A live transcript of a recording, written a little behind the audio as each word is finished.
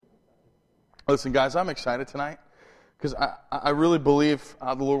Listen, guys, I'm excited tonight because I really believe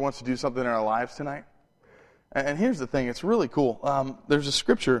the Lord wants to do something in our lives tonight. And here's the thing, it's really cool. There's a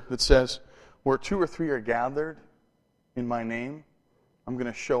scripture that says, where 2 or 3 are gathered in my name, I'm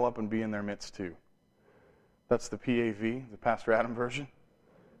going to show up and be in their midst too. That's the PAV, the Pastor Adam version.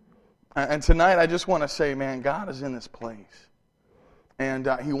 And tonight I just want to say, man, God is in this place. And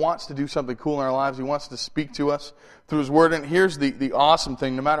He wants to do something cool in our lives. He wants to speak to us through His Word. And here's the awesome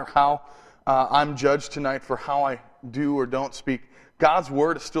thing. No matter how I'm judged tonight for how I do or don't speak, God's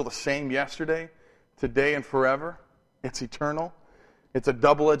Word is still the same yesterday, today, and forever. It's eternal. It's a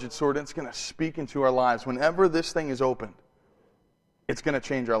double-edged sword, and it's going to speak into our lives. Whenever this thing is opened, it's going to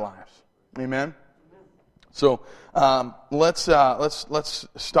change our lives. Amen? So let's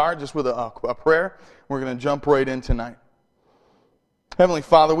start just with a prayer. We're going to jump right in tonight. Heavenly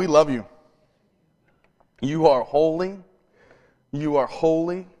Father, we love You. You are holy. You are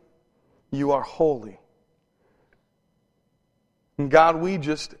holy. You are holy. And God, we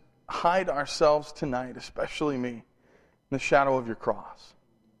just hide ourselves tonight, especially me, in the shadow of Your cross.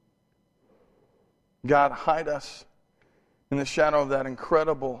 God, hide us in the shadow of that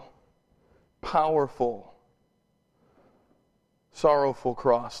incredible, powerful, sorrowful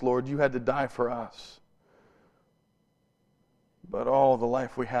cross. Lord, You had to die for us. But all the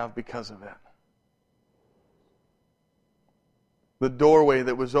life we have because of it. The doorway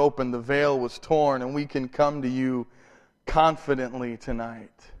that was open, the veil was torn, and we can come to You confidently tonight.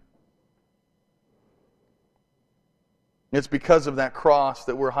 It's because of that cross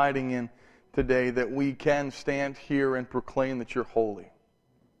that we're hiding in today that we can stand here and proclaim that You're holy.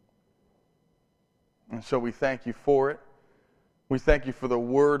 And so we thank You for it. We thank You for the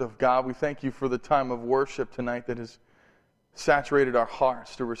Word of God. We thank You for the time of worship tonight that has saturated our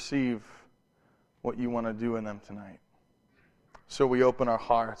hearts to receive what You want to do in them tonight. So we open our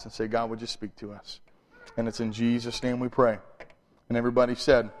hearts and say, God, would You speak to us? And it's in Jesus' name we pray. And everybody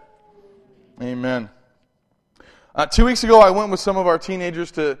said, amen. 2 weeks ago, I went with some of our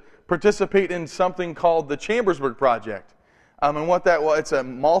teenagers to participate in something called the Chambersburg Project. And what that was, it's a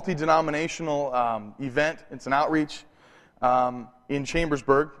multi-denominational event. It's an outreach in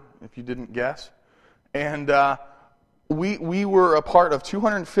Chambersburg, if you didn't guess. And we were a part of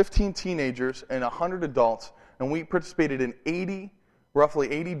 215 teenagers and 100 adults, and we participated in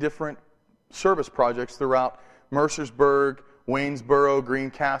roughly 80 different service projects throughout Mercersburg, Waynesboro,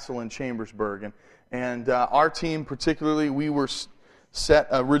 Greencastle, and Chambersburg. And our team particularly, we were set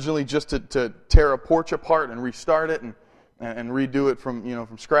originally just to tear a porch apart and restart it and redo it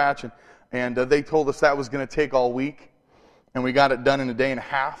from scratch. And they told us that was going to take all week, and we got it done in a day and a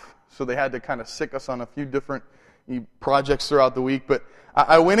half. So they had to kind of sick us on a few different projects throughout the week. But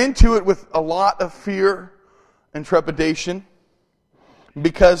I went into it with a lot of fear and trepidation,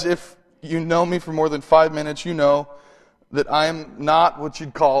 because if you know me for more than 5 minutes, you know that I am not what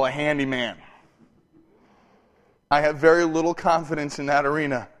you'd call a handyman. I have very little confidence in that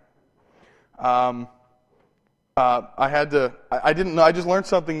arena. I didn't know. I just learned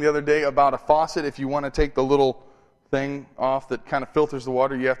something the other day about a faucet. If you want to take the little thing off that kind of filters the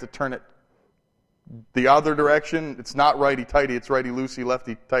water, you have to turn it the other direction. It's not righty-tighty. It's righty-loosey,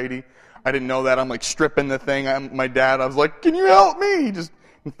 lefty-tighty. I didn't know that. I'm like stripping the thing. My dad, I was like, can you help me? He just,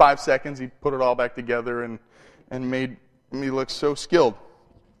 in 5 seconds, he put it all back together and made me look so skilled.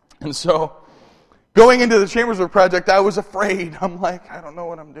 And so, going into the Chambersburg Project, I was afraid. I'm like, I don't know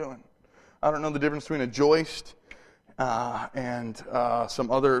what I'm doing. I don't know the difference between a joist and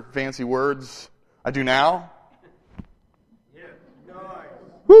some other fancy words. I do now. Yeah, nice.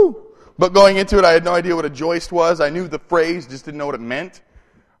 Woo! But going into it, I had no idea what a joist was. I knew the phrase, just didn't know what it meant.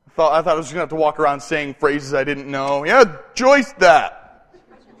 I thought I was just going to have to walk around saying phrases I didn't know. Yeah, joist that.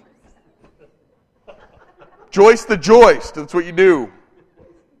 Joist the joist. That's what you do.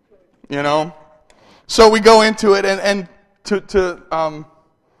 You know? So we go into it, and to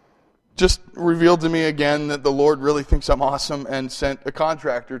just revealed to me again that the Lord really thinks I'm awesome and sent a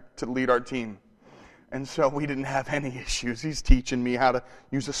contractor to lead our team. And so we didn't have any issues. He's teaching me how to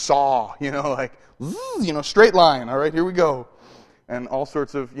use a saw, straight line. All right, here we go. And all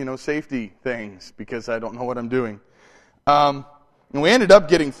sorts of, safety things, because I don't know what I'm doing. And we ended up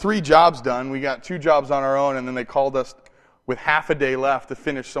getting 3 jobs done. We got 2 jobs on our own, and then they called us with half a day left to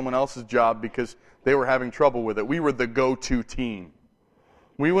finish someone else's job because they were having trouble with it. We were the go-to team.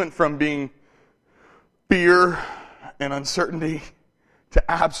 We went from being fear and uncertainty to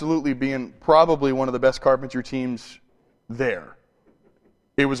absolutely being probably one of the best carpenter teams there.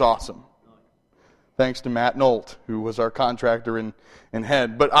 It was awesome. Thanks to Matt Nolt, who was our contractor and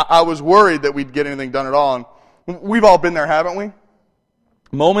head. But I was worried that we'd get anything done at all. And we've all been there, haven't we?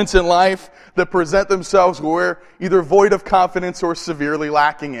 Moments in life that present themselves where we're either void of confidence or severely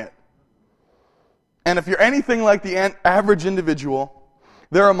lacking it. And if you're anything like the average individual,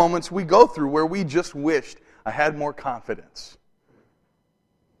 there are moments we go through where we just wished I had more confidence.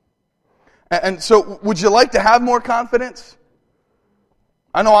 And so, would you like to have more confidence?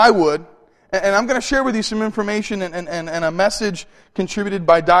 I know I would. And I'm going to share with you some information and a message contributed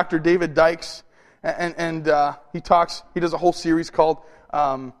by Dr. David Dykes. And he does a whole series called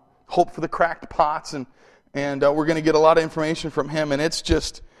Hope for the Cracked Pots. And we're going to get a lot of information from him. And it's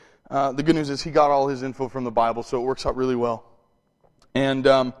just, the good news is he got all his info from the Bible, so it works out really well. And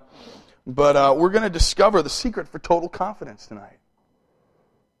but we're going to discover the secret for total confidence tonight.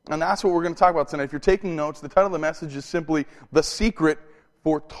 And that's what we're going to talk about tonight. If you're taking notes, the title of the message is simply The Secret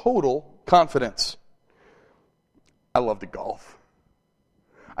for Total Confidence. I love to golf.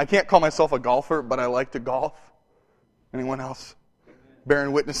 I can't call myself a golfer, but I like to golf. Anyone else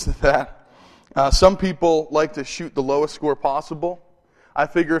bearing witness to that? Some people like to shoot the lowest score possible. I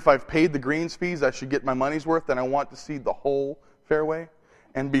figure if I've paid the greens fees, I should get my money's worth, and I want to see the whole fairway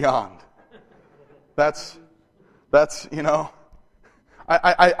and beyond. That's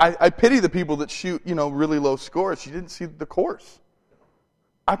I pity the people that shoot, really low scores. You didn't see the course.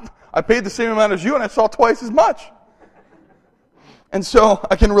 I paid the same amount as you, and I saw twice as much. And so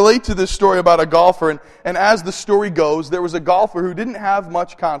I can relate to this story about a golfer. And as the story goes, there was a golfer who didn't have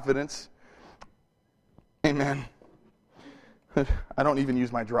much confidence. Amen. I don't even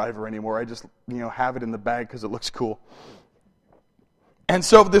use my driver anymore. I just, have it in the bag because it looks cool. And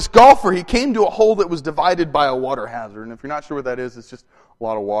so this golfer, he came to a hole that was divided by a water hazard. And if you're not sure what that is, it's just a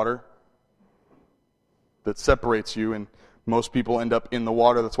lot of water that separates you. And most people end up in the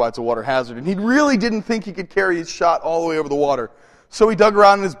water. That's why it's a water hazard. And he really didn't think he could carry his shot all the way over the water. So he dug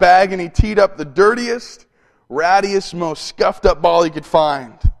around in his bag and he teed up the dirtiest, rattiest, most scuffed up ball he could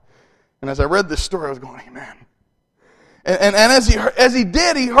find. And as I read this story, I was going, amen. And as he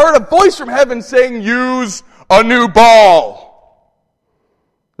did, he heard a voice from heaven saying, use a new ball.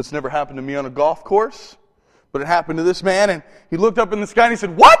 This never happened to me on a golf course, but it happened to this man. And he looked up in the sky and he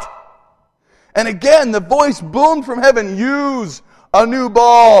said, what? And again, the voice boomed from heaven, use a new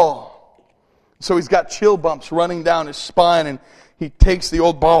ball. So he's got chill bumps running down his spine, and he takes the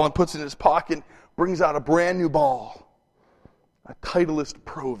old ball and puts it in his pocket, brings out a brand new ball, a Titleist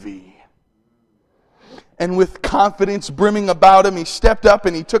Pro V. And with confidence brimming about him, he stepped up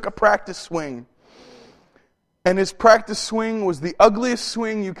and he took a practice swing. And his practice swing was the ugliest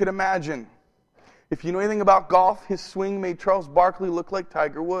swing you could imagine. If you know anything about golf, his swing made Charles Barkley look like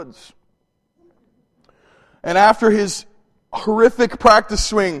Tiger Woods. And after his horrific practice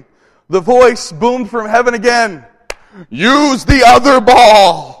swing, the voice boomed from heaven again, use the other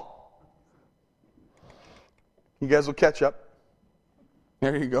ball. You guys will catch up.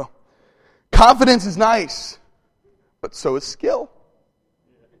 There you go. Confidence is nice, but so is skill.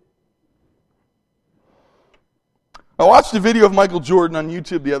 I watched a video of Michael Jordan on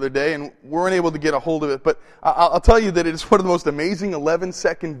YouTube the other day, and we weren't able to get a hold of it, but I'll tell you that it is one of the most amazing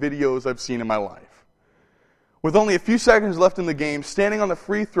 11-second videos I've seen in my life. With only a few seconds left in the game, standing on the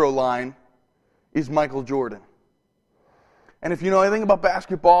free throw line is Michael Jordan. And if you know anything about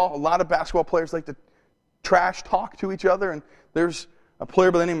basketball, a lot of basketball players like to trash talk to each other, and there's a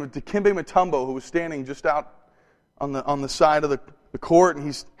player by the name of Dikembe Mutombo who was standing just out on the side of the court, and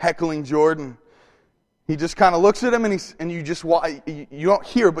he's heckling Jordan. He just kind of looks at him, and you don't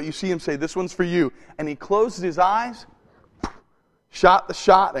hear, but you see him say, this one's for you. And he closes his eyes, shot the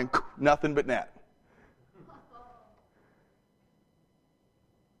shot, and nothing but net.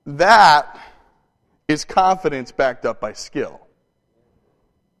 That is confidence backed up by skill.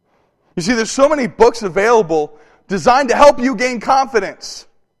 You see, there's so many books available designed to help you gain confidence.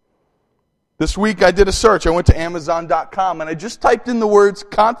 This week I did a search. I went to Amazon.com and I just typed in the words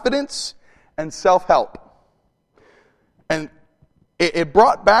confidence and self-help. And it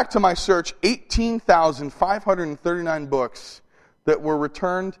brought back to my search 18,539 books that were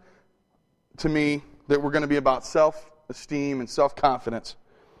returned to me that were going to be about self-esteem and self-confidence.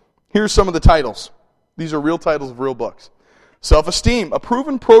 Here's some of the titles. These are real titles of real books. Self-esteem, a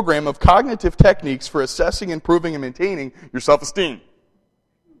proven program of cognitive techniques for assessing, improving, and maintaining your self-esteem.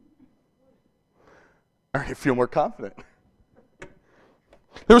 All right, feel more confident.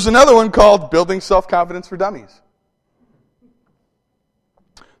 There was another one called Building Self-Confidence for Dummies.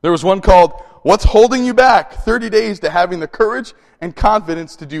 There was one called What's Holding You Back? 30 Days to Having the Courage and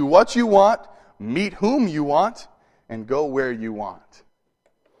Confidence to Do What You Want, Meet Whom You Want, and Go Where You Want.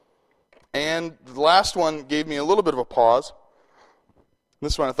 And the last one gave me a little bit of a pause.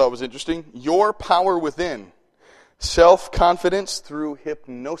 This one I thought was interesting. Your Power Within. Self-confidence through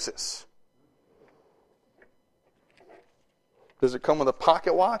hypnosis. Does it come with a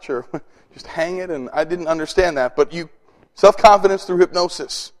pocket watch or just hang it? And I didn't understand that, but self-confidence through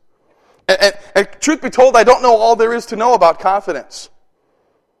hypnosis. And truth be told, I don't know all there is to know about confidence.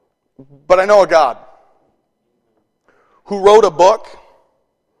 But I know a God who wrote a book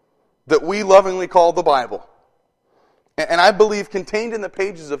that we lovingly call the Bible. And I believe contained in the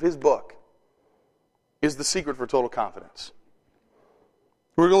pages of his book is the secret for total confidence.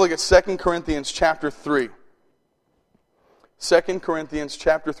 We're going to look at 2 Corinthians chapter 3. 2 Corinthians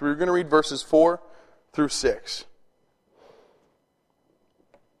chapter 3. We're going to read verses 4 through 6.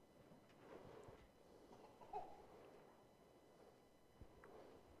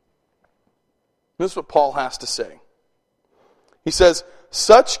 This is what Paul has to say. He says,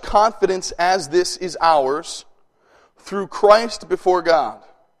 "Such confidence as this is ours through Christ before God.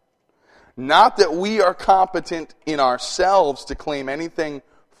 Not that we are competent in ourselves to claim anything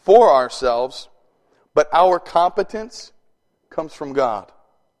for ourselves, but our competence comes from God.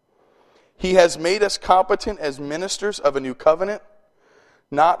 He has made us competent as ministers of a new covenant,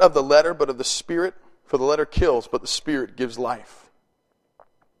 not of the letter, but of the Spirit. For the letter kills, but the Spirit gives life."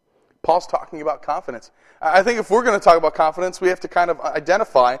 Paul's talking about confidence. I think if we're going to talk about confidence, we have to kind of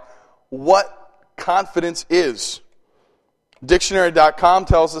identify what confidence is. Dictionary.com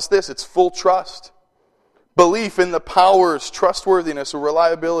tells us this: it's full trust, belief in the powers, trustworthiness, or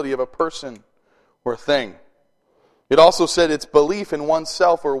reliability of a person or thing. It also said it's belief in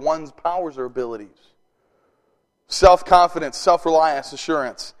oneself or one's powers or abilities. Self-confidence, self-reliance,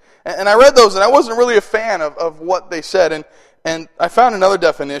 assurance. And I read those and I wasn't really a fan of what they said. And I found another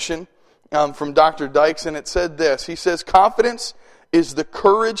definition from Dr. Dykes, and it said this. He says, confidence is the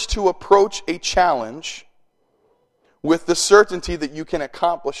courage to approach a challenge with the certainty that you can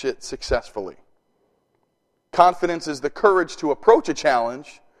accomplish it successfully. Confidence is the courage to approach a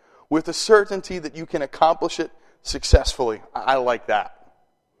challenge with the certainty that you can accomplish it successfully. I like that.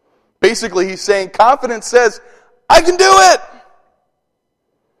 Basically, he's saying confidence says, I can do it.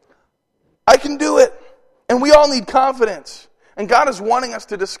 I can do it. And we all need confidence. And God is wanting us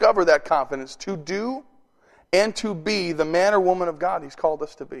to discover that confidence, to do and to be the man or woman of God He's called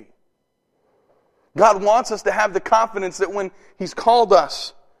us to be. God wants us to have the confidence that when He's called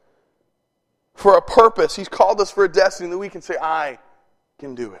us for a purpose, He's called us for a destiny, that we can say, I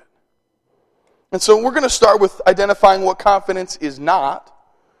can do it. And so we're going to start with identifying what confidence is not,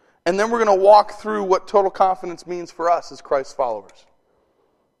 and then we're going to walk through what total confidence means for us as Christ's followers.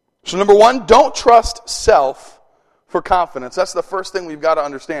 So number one, don't trust self for confidence. That's the first thing we've got to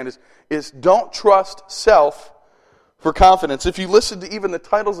understand is don't trust self for confidence. If you listen to even the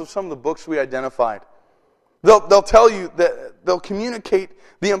titles of some of the books we identified, they'll tell you that they'll communicate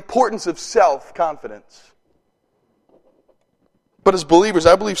the importance of self-confidence. But as believers,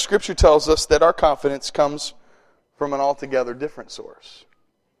 I believe Scripture tells us that our confidence comes from an altogether different source.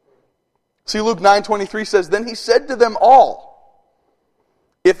 See, Luke 9:23 says, "Then He said to them all,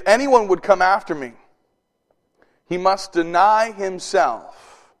 if anyone would come after me, he must deny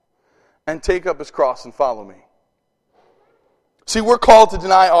himself and take up his cross and follow me." See, we're called to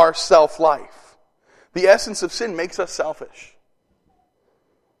deny our self-life. The essence of sin makes us selfish.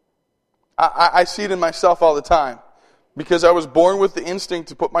 I see it in myself all the time because I was born with the instinct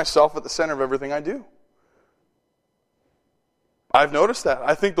to put myself at the center of everything I do. I've noticed that.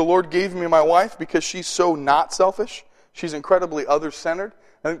 I think the Lord gave me my wife because she's so not selfish. She's incredibly other-centered.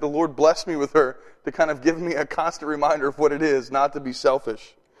 I think the Lord blessed me with her to kind of give me a constant reminder of what it is not to be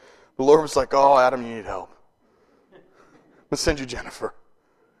selfish. The Lord was like, oh, Adam, you need help. Let's send you Jennifer.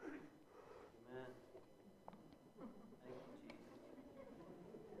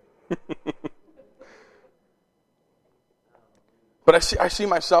 But I see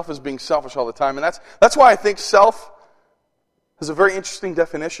myself as being selfish all the time. And that's why I think self has a very interesting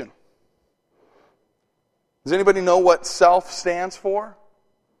definition. Does anybody know what self stands for?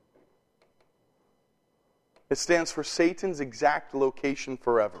 It stands for Satan's exact location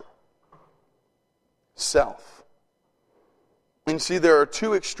forever. Self. And you see, there are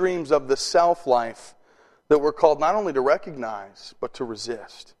two extremes of the self-life that we're called not only to recognize, but to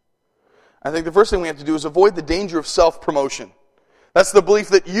resist. I think the first thing we have to do is avoid the danger of self-promotion. That's the belief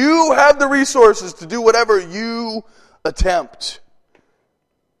that you have the resources to do whatever you attempt.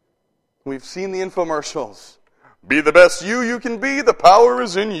 We've seen the infomercials. Be the best you can be, the power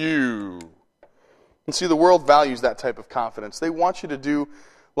is in you. And see, the world values that type of confidence. They want you to do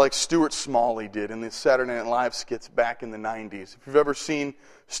like Stuart Smalley did in the Saturday Night Live skits back in the 90s. If you've ever seen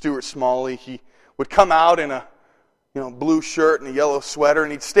Stuart Smalley, he would come out in a blue shirt and a yellow sweater,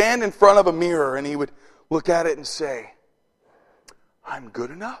 and he'd stand in front of a mirror and he would look at it and say, I'm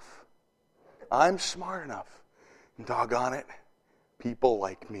good enough. I'm smart enough. And doggone it, people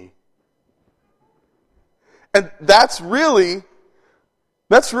like me. And that's really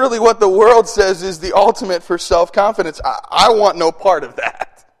what the world says is the ultimate for self-confidence. I want no part of that.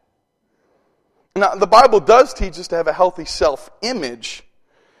 Now, the Bible does teach us to have a healthy self-image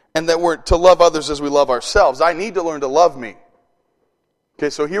and that we're to love others as we love ourselves. I need to learn to love me. Okay,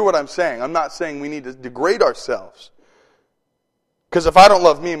 so hear what I'm saying. I'm not saying we need to degrade ourselves. Because if I don't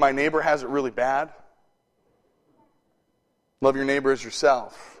love me, my neighbor has it really bad. Love your neighbor as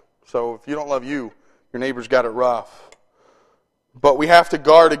yourself. So if you don't love you, your neighbor's got it rough. But we have to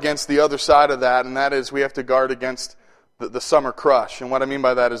guard against the other side of that, and that is we have to guard against the summer crush. And what I mean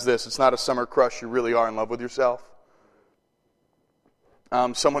by that is this. It's not a summer crush. You really are in love with yourself.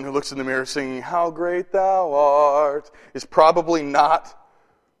 Someone who looks in the mirror singing, "How great thou art," is probably not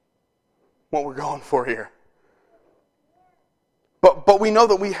what we're going for here. But we know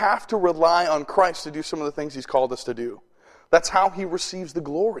that we have to rely on Christ to do some of the things He's called us to do. That's how He receives the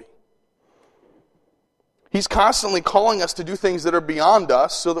glory. He's constantly calling us to do things that are beyond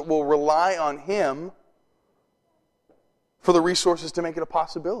us so that we'll rely on Him for the resources to make it a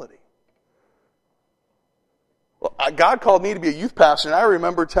possibility. Well, God called me to be a youth pastor, and I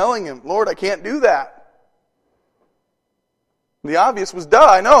remember telling Him, "Lord, I can't do that." The obvious was, duh,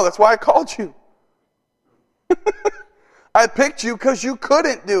 I know, that's why I called you. I picked you because you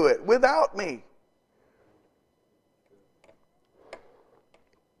couldn't do it without me.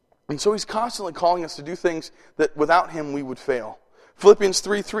 And so He's constantly calling us to do things that without Him we would fail. Philippians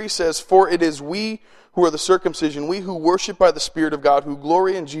 3:3 says, "For it is we who are the circumcision, we who worship by the Spirit of God, who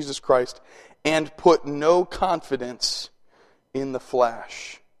glory in Jesus Christ, and put no confidence in the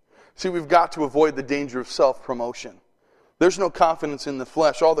flesh." See, we've got to avoid the danger of self-promotion. There's no confidence in the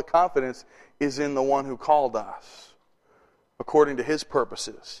flesh. All the confidence is in the one who called us, according to His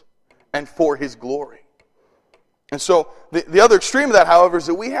purposes, and for His glory. And so, the other extreme of that, however, is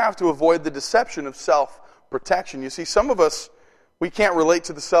that we have to avoid the deception of self-protection. You see, some of us, we can't relate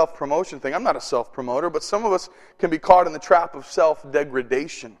to the self-promotion thing. I'm not a self-promoter, but some of us can be caught in the trap of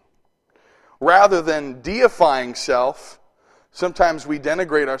self-degradation. Rather than deifying self, sometimes we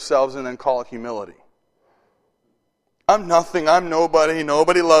denigrate ourselves and then call it humility. I'm nothing, I'm nobody,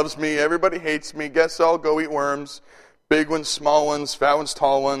 nobody loves me, everybody hates me, guess I'll go eat worms. Big ones, small ones, fat ones,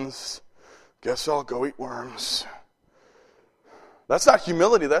 tall ones. Guess I'll go eat worms. That's not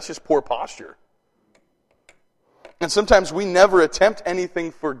humility, that's just poor posture. And sometimes we never attempt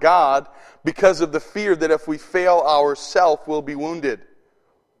anything for God because of the fear that if we fail ourselves, we'll be wounded.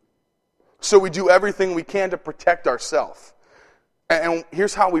 So we do everything we can to protect ourselves. And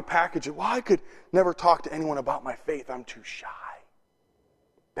here's how we package it. Well, I could never talk to anyone about my faith. I'm too shy.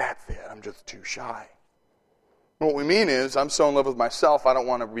 That's it. I'm just too shy. What we mean is, I'm so in love with myself, I don't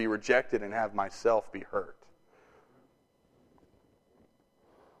want to be rejected and have myself be hurt.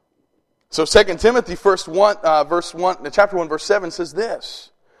 So 2 Timothy chapter 1, verse 7 says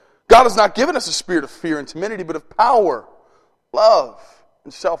this: God has not given us a spirit of fear and timidity, but of power, love,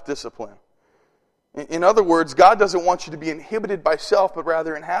 and self-discipline. In other words, God doesn't want you to be inhibited by self, but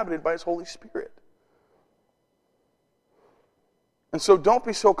rather inhabited by His Holy Spirit. And so don't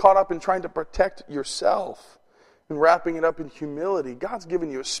be so caught up in trying to protect yourself and wrapping it up in humility. God's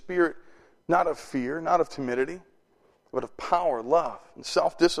given you a spirit not of fear, not of timidity, but of power, love, and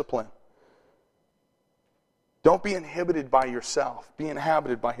self-discipline. Don't be inhibited by yourself. Be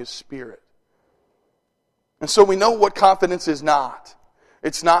inhabited by His Spirit. And so we know what confidence is not.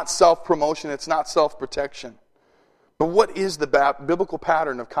 It's not self-promotion. It's not self-protection. But what is the biblical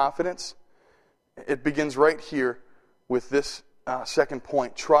pattern of confidence? It begins right here with this second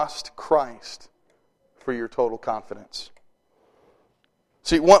point. Trust Christ for your total confidence.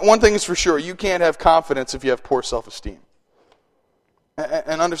 See, one thing is for sure. You can't have confidence if you have poor self-esteem.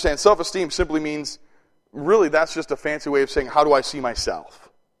 And understand, self-esteem simply means, really, that's just a fancy way of saying, how do I see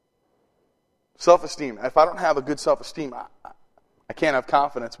myself? Self-esteem. If I don't have a good self-esteem, I can't have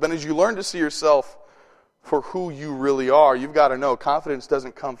confidence. But as you learn to see yourself for who you really are, you've got to know confidence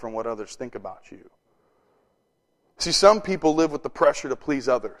doesn't come from what others think about you. See, some people live with the pressure to please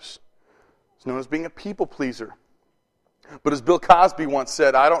others. It's known as being a people pleaser. But as Bill Cosby once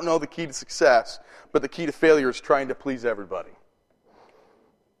said, I don't know the key to success, but the key to failure is trying to please everybody.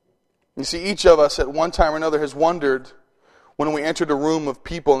 You see, each of us at one time or another has wondered when we entered a room of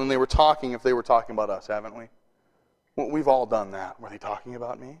people and they were talking if they were talking about us, haven't we? Well, we've all done that. Were they talking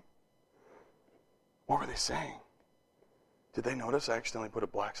about me? What were they saying? Did they notice I accidentally put a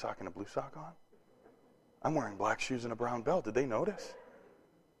black sock and a blue sock on? I'm wearing black shoes and a brown belt. Did they notice?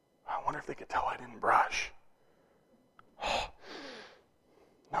 I wonder if they could tell I didn't brush.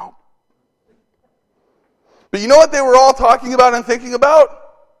 No. But you know what they were all talking about and thinking about?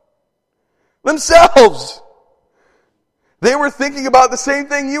 Themselves. They were thinking about the same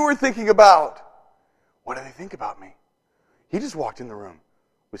thing you were thinking about. What do they think about me? He just walked in the room.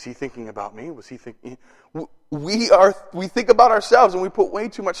 Was he thinking about me? Was he thinking? We think about ourselves, and we put way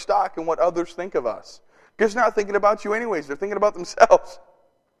too much stock in what others think of us. Because they're not thinking about you anyways. They're thinking about themselves.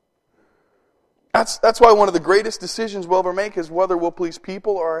 That's why one of the greatest decisions we'll ever make is whether we'll please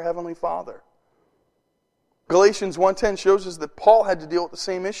people or our Heavenly Father. Galatians 1:10 shows us that Paul had to deal with the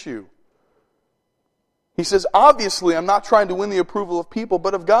same issue. He says, obviously, I'm not trying to win the approval of people,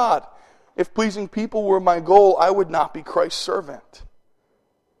 but of God. If pleasing people were my goal, I would not be Christ's servant.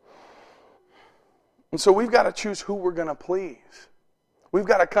 And so we've got to choose who we're going to please. We've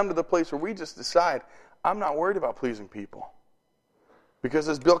got to come to the place where we just decide, I'm not worried about pleasing people. Because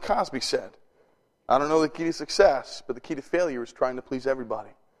as Bill Cosby said, I don't know the key to success, but the key to failure is trying to please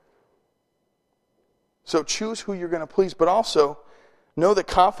everybody. So choose who you're going to please, but also know that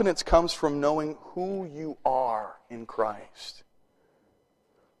confidence comes from knowing who you are in Christ.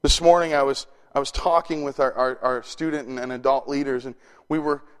 This morning I was talking with our student and adult leaders, and we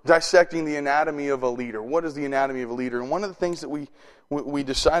were dissecting the anatomy of a leader. What is the anatomy of a leader? And one of the things that we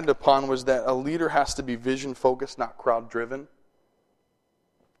decided upon was that a leader has to be vision-focused, not crowd-driven.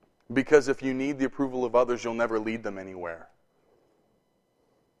 Because if you need the approval of others, you'll never lead them anywhere.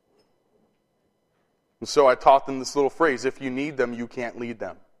 And so I taught them this little phrase, if you need them, you can't lead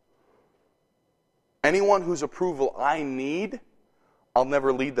them. Anyone whose approval I need, I'll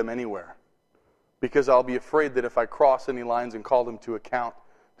never lead them anywhere. Because I'll be afraid that if I cross any lines and call them to account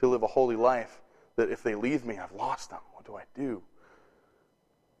to live a holy life, that if they leave me, I've lost them. What do I do?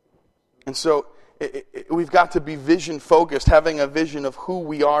 And so we've got to be vision-focused, having a vision of who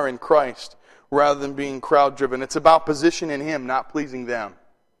we are in Christ, rather than being crowd-driven. It's about position in Him, not pleasing them.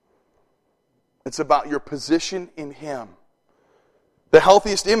 It's about your position in Him. The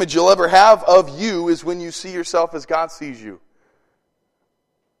healthiest image you'll ever have of you is when you see yourself as God sees you.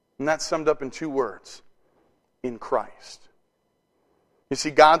 And that's summed up in 2 words. In Christ. You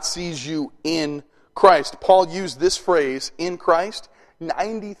see, God sees you in Christ. Paul used this phrase, in Christ,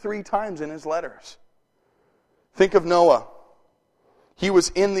 93 times in his letters. Think of Noah. He was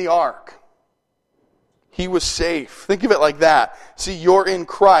in the ark. He was safe. Think of it like that. See, you're in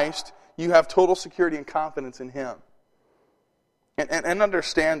Christ. You have total security and confidence in Him. And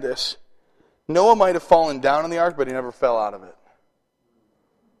understand this. Noah might have fallen down in the ark, but he never fell out of it.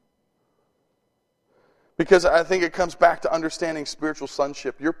 Because I think it comes back to understanding spiritual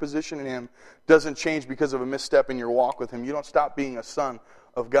sonship. Your position in Him doesn't change because of a misstep in your walk with Him. You don't stop being a son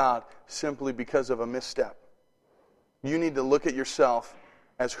of God simply because of a misstep. You need to look at yourself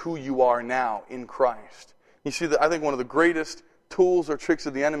as who you are now in Christ. You see, I think one of the greatest tools or tricks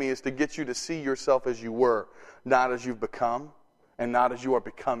of the enemy is to get you to see yourself as you were, not as you've become, and not as you are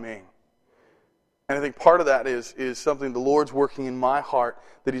becoming. And I think part of that is something the Lord's working in my heart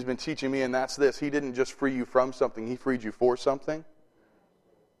that He's been teaching me, and that's this. He didn't just free you from something, He freed you for something.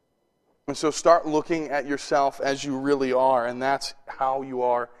 And so start looking at yourself as you really are, and that's how you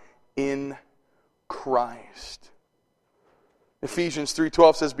are in Christ. Ephesians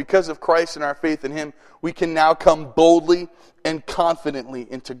 3:12 says, because of Christ and our faith in Him, we can now come boldly and confidently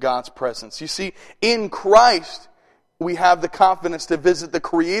into God's presence. You see, in Christ, we have the confidence to visit the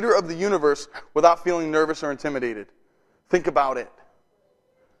Creator of the universe without feeling nervous or intimidated. Think about it.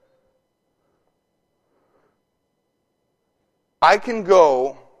 I can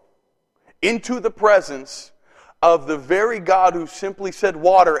go into the presence of the very God who simply said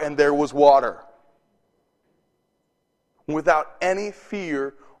water and there was water, without any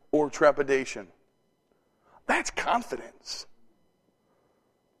fear or trepidation. That's confidence.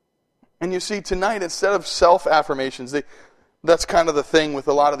 And you see, tonight, instead of self-affirmations, that's kind of the thing with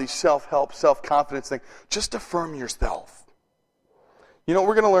a lot of these self-help, self-confidence things. Just affirm yourself. You know,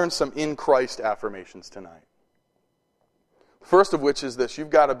 we're going to learn some in Christ affirmations tonight. First of which is this. You've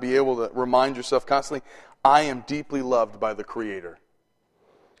got to be able to remind yourself constantly, I am deeply loved by the Creator.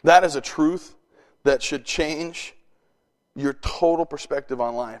 That is a truth that should change your total perspective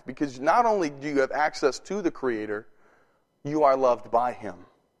on life. Because not only do you have access to the Creator, you are loved by Him.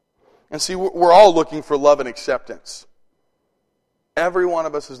 And see, we're all looking for love and acceptance. Every one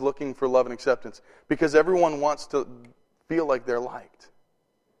of us is looking for love and acceptance because everyone wants to feel like they're liked.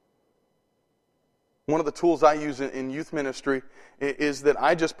 One of the tools I use in youth ministry is that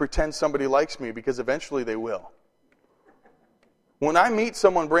I just pretend somebody likes me because eventually they will. When I meet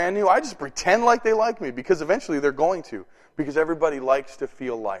someone brand new, I just pretend like they like me because eventually they're going to. Because everybody likes to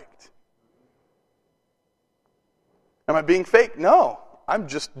feel liked. Am I being fake? No. I'm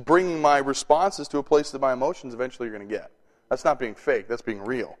just bringing my responses to a place that my emotions eventually are going to get. That's not being fake. That's being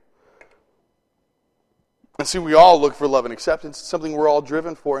real. And see, we all look for love and acceptance. It's something we're all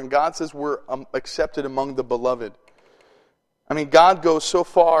driven for. And God says we're accepted among the beloved. I mean, God goes so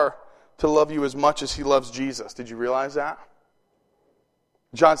far to love you as much as He loves Jesus. Did you realize that?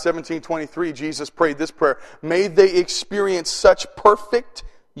 John 17:23, Jesus prayed this prayer. May they experience such perfect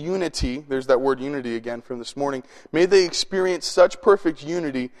unity. There's that word unity again from this morning. May they experience such perfect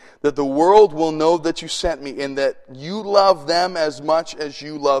unity that the world will know that you sent me and that you love them as much as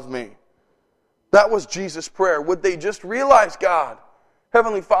you love me. That was Jesus' prayer. Would they just realize, God,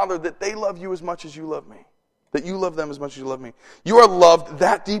 Heavenly Father, that they love you as much as you love me? That you love them as much as you love me. You are loved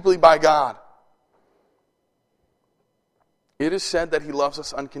that deeply by God. It is said that He loves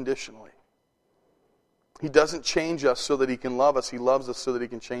us unconditionally. He doesn't change us so that He can love us. He loves us so that He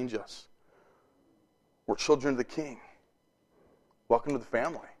can change us. We're children of the King. Welcome to the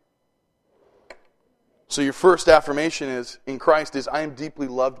family. So your first affirmation is in Christ is, I am deeply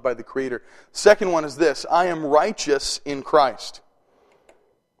loved by the Creator. Second one is this, I am righteous in Christ.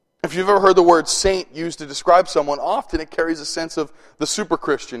 If you've ever heard the word saint used to describe someone, often it carries a sense of the super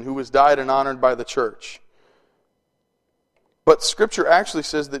Christian who was died and honored by the church. But Scripture actually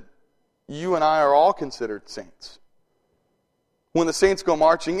says that you and I are all considered saints. When the saints go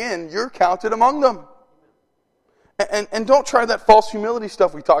marching in, you're counted among them. And don't try that false humility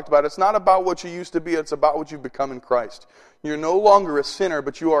stuff we talked about. It's not about what you used to be, it's about what you've become in Christ. You're no longer a sinner,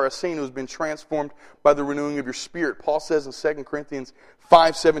 but you are a saint who has been transformed by the renewing of your spirit. Paul says in 2 Corinthians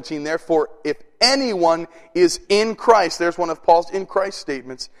 5:17, therefore, if anyone is in Christ, there's one of Paul's in Christ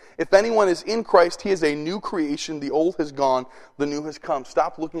statements. If anyone is in Christ, he is a new creation. The old has gone, the new has come.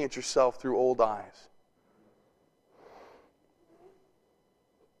 Stop looking at yourself through old eyes.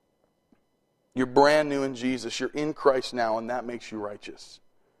 You're brand new in Jesus. You're in Christ now, and that makes you righteous.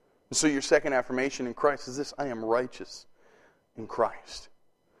 And so your second affirmation in Christ is this, I am righteous in Christ.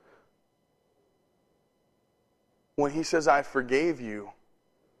 When He says, I forgave you,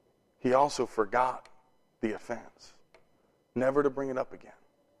 He also forgot the offense. Never to bring it up again.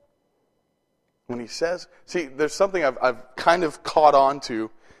 When He says, see, there's something I've kind of caught on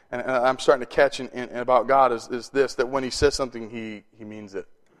to, and I'm starting to catch in about God is this, that when He says something, He means it.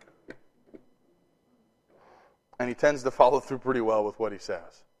 And He tends to follow through pretty well with what He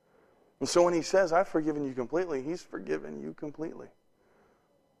says. And so when He says, I've forgiven you completely, He's forgiven you completely.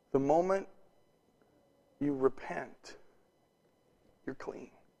 The moment you repent, you're clean.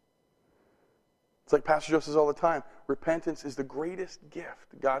 It's like Pastor Joe says all the time, repentance is the greatest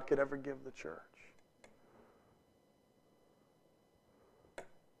gift God could ever give the church.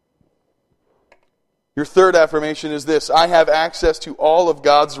 Your third affirmation is this, I have access to all of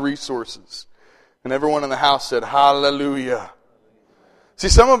God's resources. And everyone in the house said, hallelujah. See,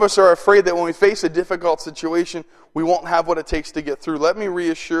 some of us are afraid that when we face a difficult situation, we won't have what it takes to get through. Let me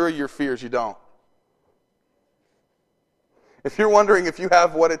reassure your fears, you don't. If you're wondering if you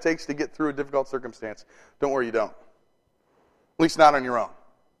have what it takes to get through a difficult circumstance, don't worry, you don't. At least not on your own.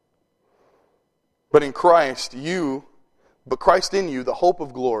 But in Christ, Christ in you, the hope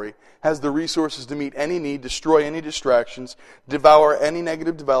of glory, has the resources to meet any need, destroy any distractions, devour any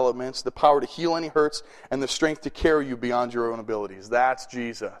negative developments, the power to heal any hurts, and the strength to carry you beyond your own abilities. That's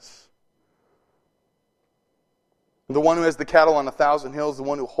Jesus. The one who has the cattle on 1,000 hills, the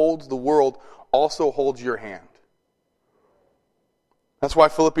one who holds the world, also holds your hand. That's why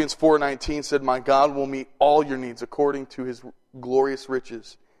Philippians 4:19 said, my God will meet all your needs according to His glorious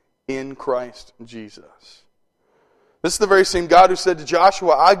riches in Christ Jesus. This is the very same God who said to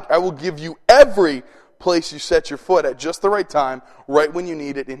Joshua, I will give you every place you set your foot at just the right time, right when you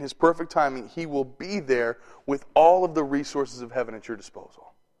need it. In His perfect timing, He will be there with all of the resources of heaven at your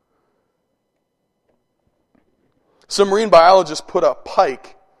disposal. Some marine biologists put a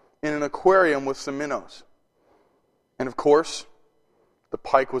pike in an aquarium with some minnows. And of course, the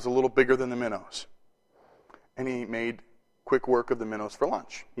pike was a little bigger than the minnows. And he made quick work of the minnows for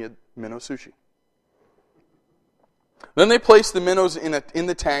lunch. He had minnow sushi. Then they placed the minnows in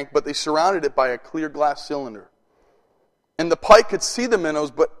the tank, but they surrounded it by a clear glass cylinder. And the pike could see the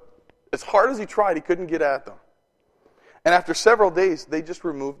minnows, but as hard as he tried, he couldn't get at them. And after several days, they just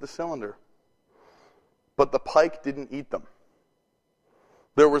removed the cylinder. But the pike didn't eat them.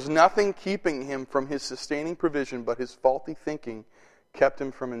 There was nothing keeping him from his sustaining provision, but his faulty thinking kept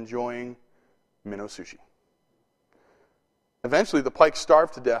him from enjoying minnow sushi. Eventually, the pike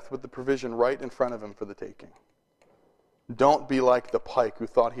starved to death with the provision right in front of him for the taking. Don't be like the pike who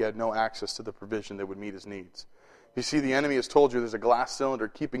thought he had no access to the provision that would meet his needs. You see, the enemy has told you there's a glass cylinder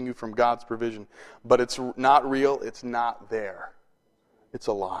keeping you from God's provision, but it's not real, it's not there. It's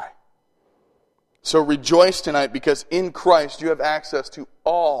a lie. So rejoice tonight, because in Christ you have access to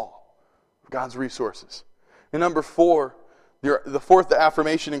all of God's resources. And number 4, the fourth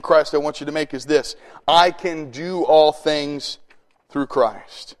affirmation in Christ I want you to make is this: I can do all things through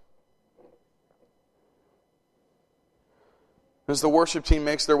Christ. As the worship team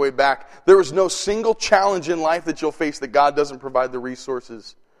makes their way back, there is no single challenge in life that you'll face that God doesn't provide the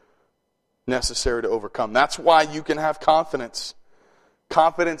resources necessary to overcome. That's why you can have confidence.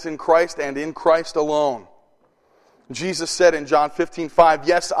 Confidence in Christ and in Christ alone. Jesus said in John 15:5,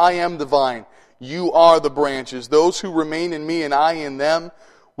 "Yes, I am the vine. You are the branches. Those who remain in me and I in them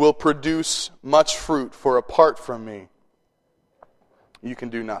will produce much fruit, for apart from me, you can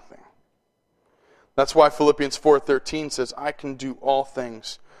do nothing." That's why Philippians 4:13 says, I can do all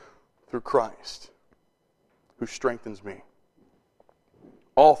things through Christ, who strengthens me.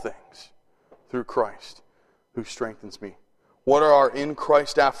 All things through Christ, who strengthens me. What are our in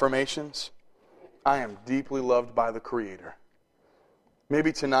Christ affirmations? I am deeply loved by the Creator.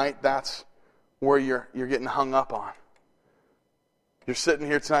 Maybe tonight that's where you're getting hung up on. You're sitting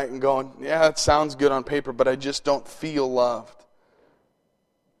here tonight and going, yeah, it sounds good on paper, but I just don't feel loved.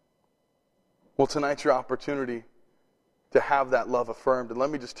 Well, tonight's your opportunity to have that love affirmed. And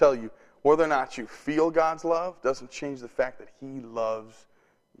let me just tell you, whether or not you feel God's love doesn't change the fact that He loves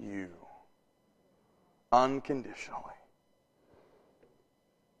you unconditionally.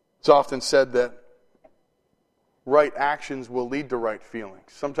 It's often said that right actions will lead to right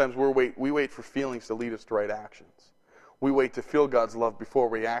feelings. Sometimes we wait for feelings to lead us to right actions. We wait to feel God's love before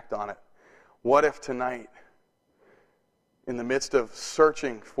we act on it. What if tonight, in the midst of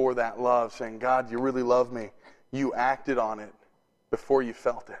searching for that love, saying, God, you really love me, you acted on it before you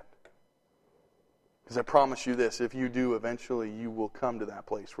felt it? Because I promise you this, if you do, eventually you will come to that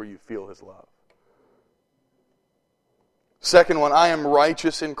place where you feel His love. Second one, I am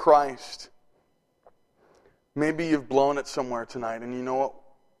righteous in Christ. Maybe you've blown it somewhere tonight, and you know what?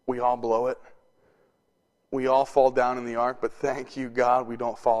 We all blow it. We all fall down in the ark, but thank you, God, we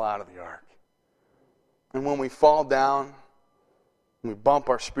don't fall out of the ark. And when we fall down, we bump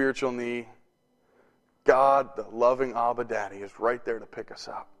our spiritual knee, God, the loving Abba Daddy, is right there to pick us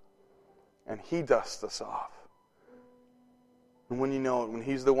up. And He dusts us off. And when you know it, when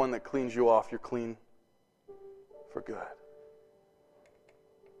He's the one that cleans you off, you're clean for good.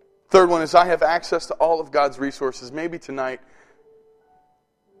 Third one is I have access to all of God's resources. Maybe tonight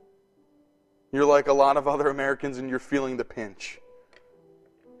you're like a lot of other Americans and you're feeling the pinch.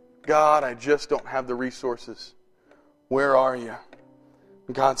 God, I just don't have the resources. Where are you?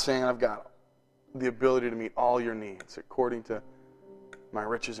 And God's saying, I've got the ability to meet all your needs according to my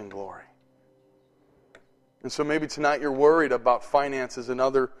riches and glory. And so maybe tonight you're worried about finances and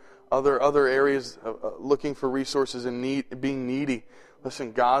other areas, looking for resources and being needy.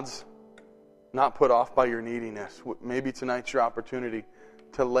 Listen, God's not put off by your neediness. Maybe tonight's your opportunity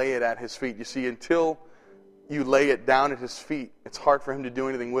to lay it at His feet. You see, until you lay it down at His feet, it's hard for Him to do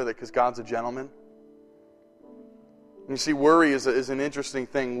anything with it because God's a gentleman. And you see, worry is an interesting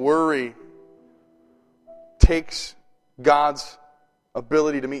thing. Worry takes God's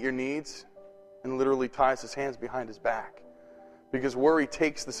ability to meet your needs and literally ties His hands behind His back. Because worry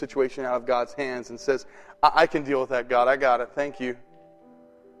takes the situation out of God's hands and says, I can deal with that, God. I got it. Thank you.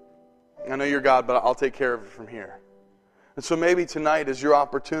 I know you're God, but I'll take care of it from here. And so maybe tonight is your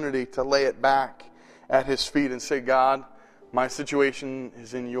opportunity to lay it back at His feet and say, God, my situation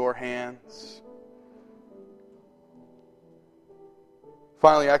is in your hands.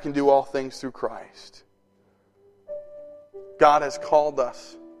 Finally, I can do all things through Christ. God has called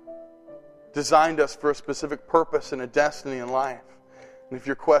us, designed us for a specific purpose and a destiny in life. And if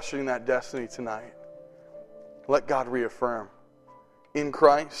you're questioning that destiny tonight, let God reaffirm. In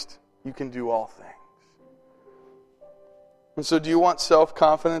Christ, you can do all things. And so do you want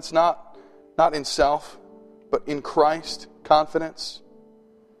self-confidence? Not in self, but in Christ confidence?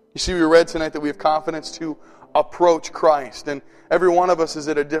 You see, we read tonight that we have confidence to approach Christ. And every one of us is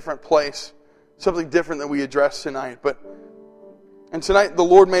at a different place. Something different that we address tonight. And tonight the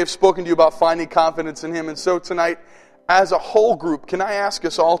Lord may have spoken to you about finding confidence in Him. And so tonight, as a whole group, can I ask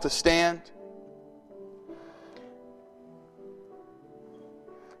us all to stand?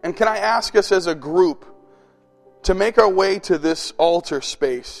 And can I ask us as a group to make our way to this altar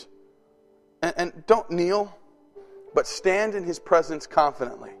space? And don't kneel, but stand in His presence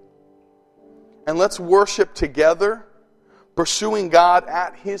confidently. And let's worship together, pursuing God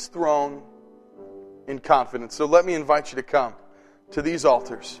at His throne in confidence. So let me invite you to come to these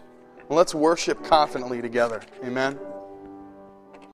altars. And let's worship confidently together. Amen.